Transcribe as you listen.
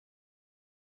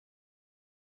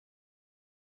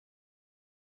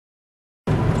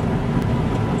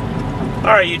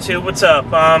Alright YouTube, what's up?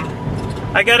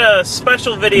 I got a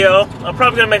special video. I'm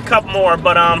probably gonna make a couple more,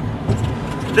 but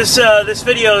this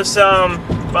video is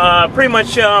pretty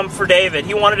much for David.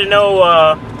 He wanted to know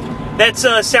that's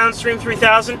Soundstream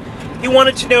 3000. He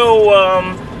wanted to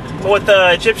know what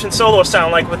the Egyptian solo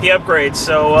sound like with the upgrades.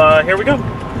 So here we go.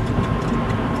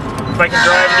 If I can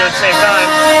drive and do it at the same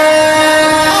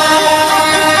time.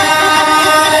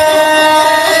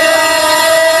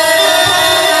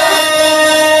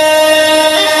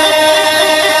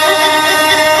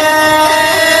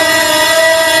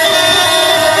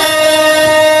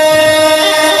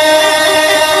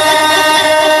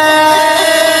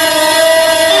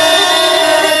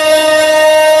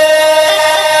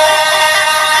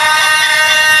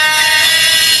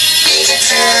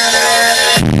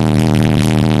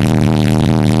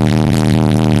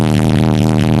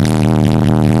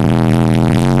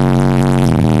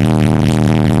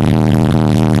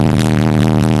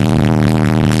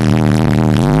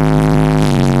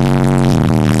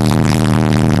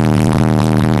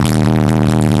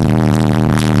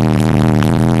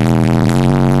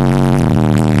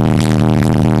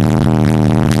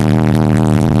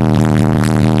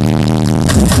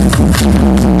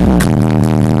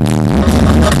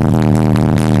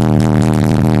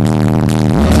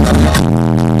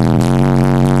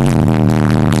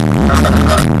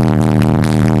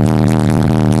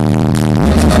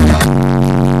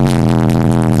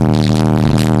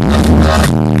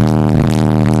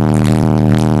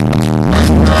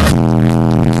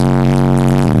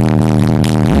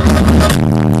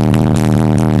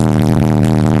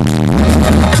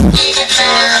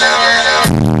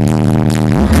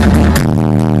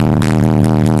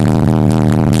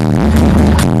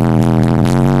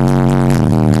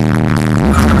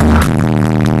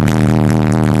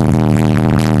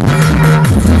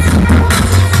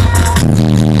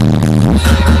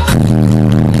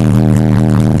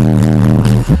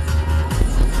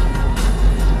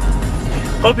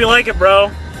 Hope you like it,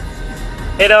 bro.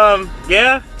 It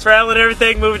yeah, traveling,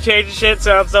 everything, moving, changing shit,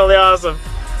 sounds totally awesome.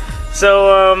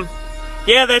 So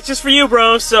yeah, that's just for you,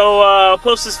 bro. So I'll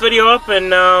post this video up, and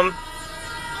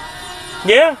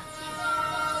yeah,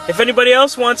 if anybody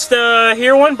else wants to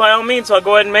hear one, by all means, I'll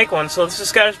go ahead and make one. So this is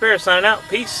Scottish Bear signing out.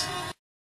 Peace.